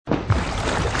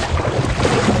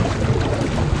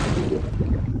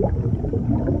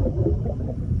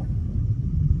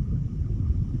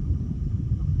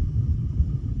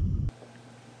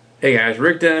Hey guys,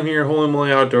 Rick Denham here, Holy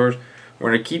Moly Outdoors. We're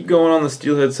going to keep going on the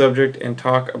steelhead subject and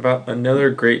talk about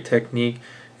another great technique,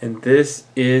 and this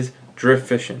is drift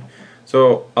fishing.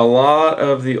 So a lot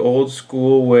of the old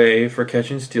school way for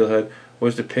catching steelhead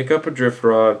was to pick up a drift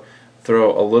rod,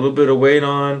 throw a little bit of weight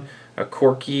on, a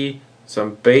corky,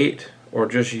 some bait, or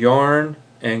just yarn,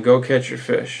 and go catch your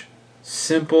fish.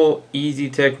 Simple,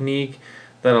 easy technique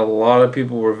that a lot of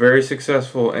people were very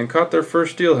successful and caught their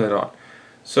first steelhead on.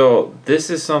 So this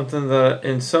is something that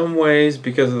in some ways,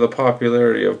 because of the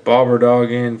popularity of bobber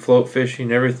dogging, float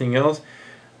fishing, everything else,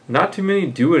 not too many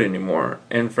do it anymore.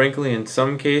 And frankly, in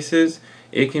some cases,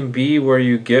 it can be where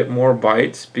you get more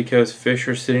bites because fish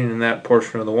are sitting in that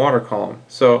portion of the water column.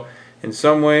 So in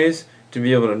some ways, to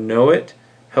be able to know it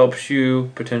helps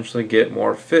you potentially get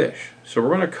more fish. So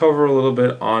we're going to cover a little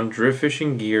bit on drift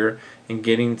fishing gear and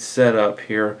getting set up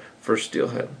here for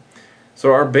steelhead.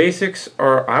 So our basics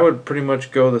are, I would pretty much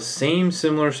go the same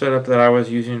similar setup that I was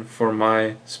using for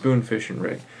my spoon fishing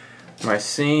rig. My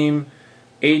same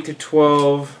 8 to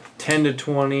 12, 10 to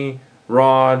 20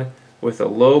 rod with a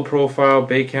low profile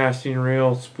bait casting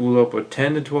reel, spool up with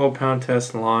 10 to 12 pound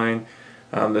test line.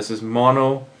 This is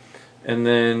mono, and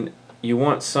then you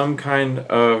want some kind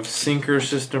of sinker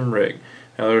system rig.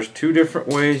 Now there's two different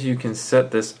ways you can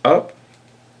set this up.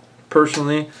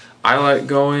 Personally, I like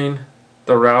going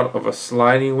the route of a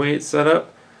sliding weight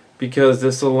setup because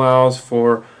this allows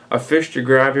for a fish to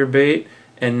grab your bait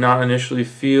and not initially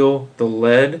feel the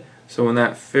lead. So when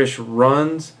that fish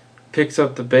runs, picks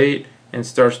up the bait and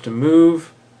starts to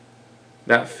move,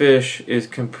 that fish is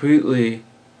completely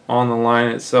on the line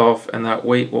itself and that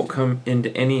weight won't come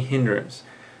into any hindrance.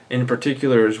 In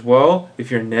particular as well, if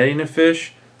you're netting a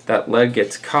fish, that lead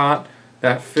gets caught,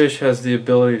 that fish has the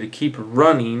ability to keep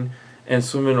running and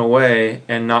swimming away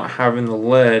and not having the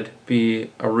lead be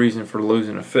a reason for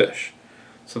losing a fish.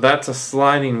 So that's a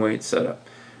sliding weight setup.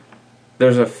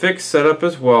 There's a fixed setup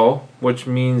as well, which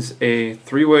means a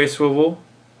three-way swivel,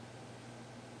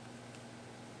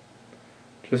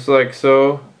 just like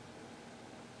so,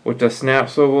 with a snap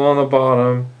swivel on the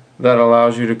bottom that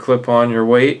allows you to clip on your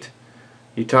weight.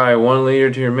 You tie 1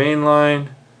 leader to your main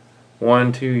line,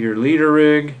 1 to your leader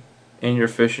rig, and you're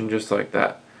fishing just like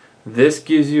that. This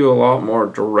gives you a lot more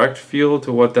direct feel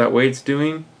to what that weight's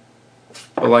doing,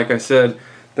 but like I said,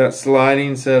 that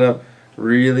sliding setup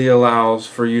really allows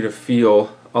for you to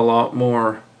feel a lot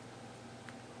more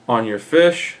on your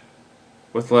fish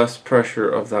with less pressure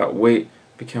of that weight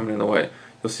becoming in the way.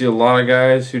 You'll see a lot of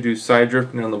guys who do side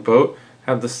drifting on the boat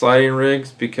have the sliding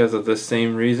rigs because of the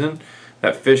same reason.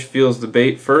 That fish feels the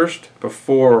bait first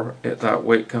before that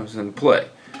weight comes into play.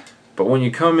 But when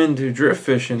you come into drift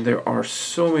fishing, there are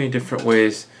so many different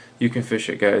ways you can fish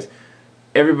it, guys.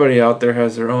 Everybody out there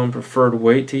has their own preferred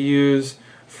weight to use,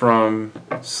 from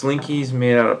slinkies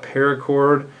made out of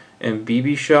paracord and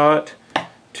BB shot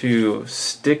to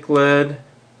stick lead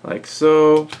like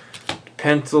so,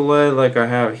 pencil lead like I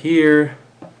have here,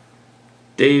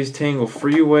 Dave's Tangle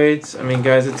free weights. I mean,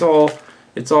 guys, it's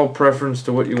all preference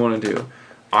to what you want to do.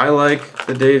 I like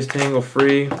the Dave's Tangle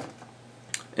free.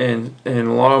 And in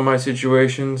a lot of my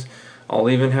situations, I'll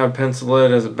even have pencil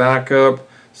lead as a backup.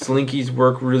 Slinkies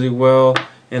work really well,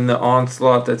 and the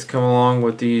onslaught that's come along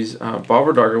with these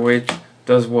bobber dogger weights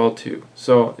does well too.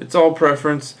 So it's all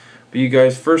preference, but you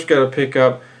guys first got to pick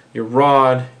up your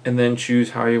rod and then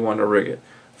choose how you want to rig it.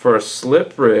 For a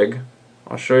slip rig,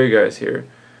 I'll show you guys here.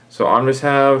 So I'm just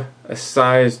have a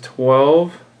size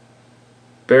 12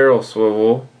 barrel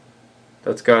swivel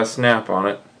that's got a snap on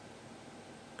it.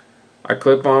 I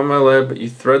clip on my lead, but you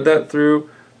thread that through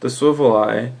the swivel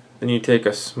eye, then you take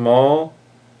a small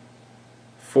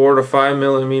 4 to 5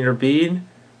 millimeter bead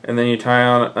and then you tie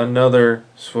on another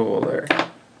swivel there.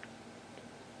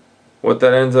 What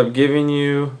that ends up giving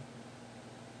you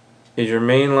is your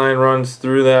main line runs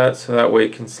through that so that way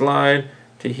it can slide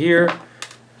to here.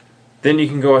 Then you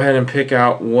can go ahead and pick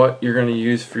out what you're going to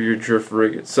use for your drift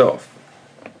rig itself.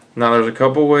 Now there's a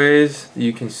couple ways that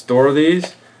you can store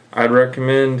these. I'd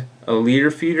recommend a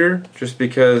leader feeder just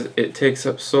because it takes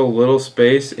up so little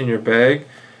space in your bag,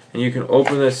 and you can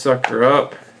open this sucker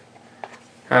up,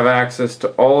 have access to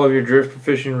all of your drift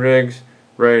fishing rigs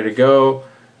ready to go.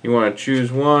 You want to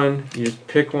choose one, you just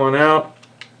pick one out,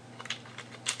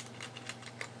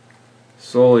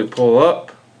 slowly pull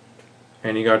up,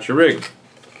 and you got your rig.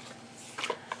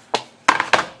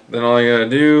 Then all you gotta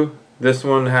do, this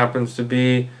one happens to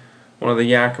be one of the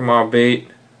Yakima bait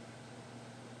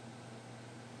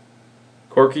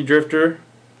Corky drifter,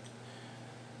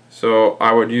 so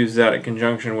I would use that in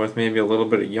conjunction with maybe a little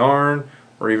bit of yarn,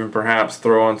 or even perhaps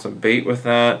throw on some bait with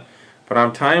that. But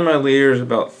I'm tying my leaders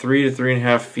about 3 to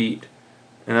 3.5 feet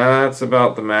and that's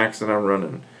about the max that I'm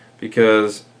running,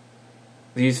 because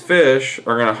these fish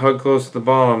are going to hug close to the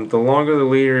bottom. The longer the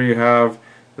leader you have,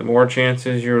 the more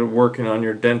chances you're working on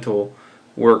your dental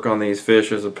work on these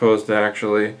fish, as opposed to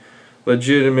actually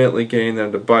legitimately getting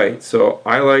them to bite. So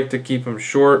I like to keep them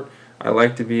short. I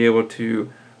like to be able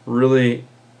to really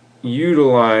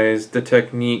utilize the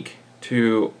technique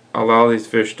to allow these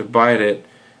fish to bite it,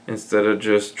 instead of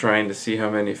just trying to see how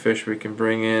many fish we can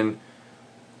bring in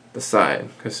the side.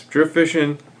 Because drift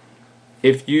fishing,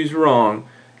 if used wrong,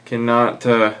 cannot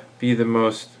be the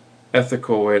most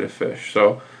ethical way to fish.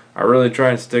 So I really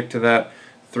try and stick to that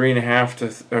 3 to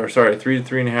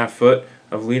 3.5 foot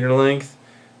of leader length,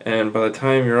 and by the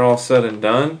time you're all said and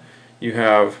done, you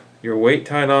have your weight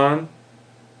tied on,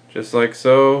 just like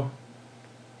so,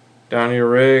 down to your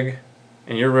rig,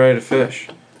 and you're ready to fish.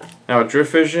 Now,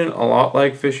 drift fishing, a lot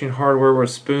like fishing hardware with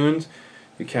spoons,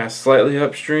 you cast slightly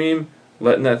upstream,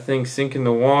 letting that thing sink in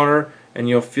the water, and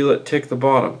you'll feel it tick the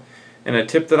bottom. And a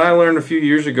tip that I learned a few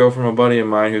years ago from a buddy of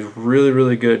mine who's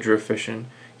really good at drift fishing,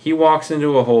 he walks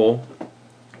into a hole,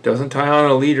 doesn't tie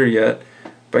on a leader yet,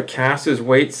 but casts his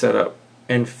weight set up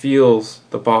and feels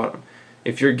the bottom.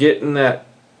 If you're getting that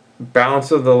bounce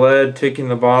of the lead ticking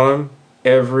the bottom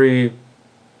every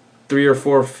 3 or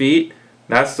 4 feet,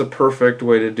 that's the perfect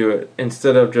way to do it.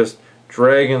 Instead of just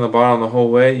dragging the bottom the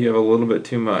whole way, you have a little bit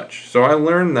too much. So I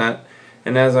learned that,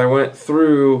 and as I went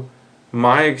through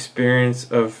my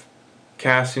experience of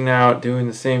casting out, doing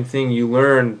the same thing, you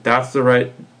learn that's the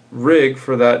right rig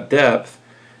for that depth,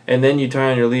 and then you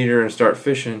tie on your leader and start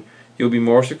fishing. You'll be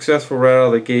more successful right out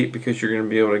of the gate, because you're going to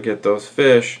be able to get those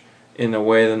fish in a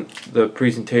way that the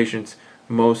presentation's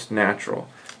most natural.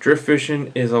 Drift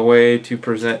fishing is a way to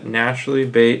present naturally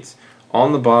baits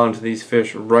on the bottom to these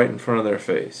fish right in front of their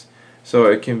face. So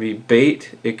it can be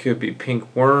bait, it could be pink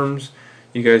worms,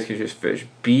 you guys can just fish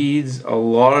beads. A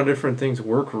lot of different things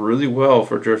work really well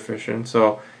for drift fishing,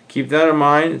 so keep that in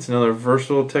mind. It's another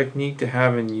versatile technique to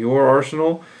have in your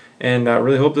arsenal, and I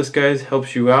really hope this, guys,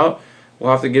 helps you out.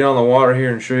 We'll have to get on the water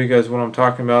here and show you guys what I'm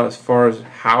talking about as far as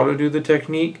how to do the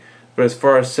technique, but as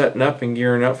far as setting up and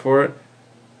gearing up for it,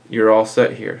 you're all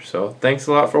set here. So thanks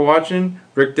a lot for watching.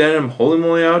 Rick Denham, Holy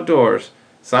Moly Outdoors,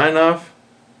 sign off,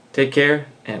 take care,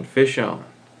 and fish on.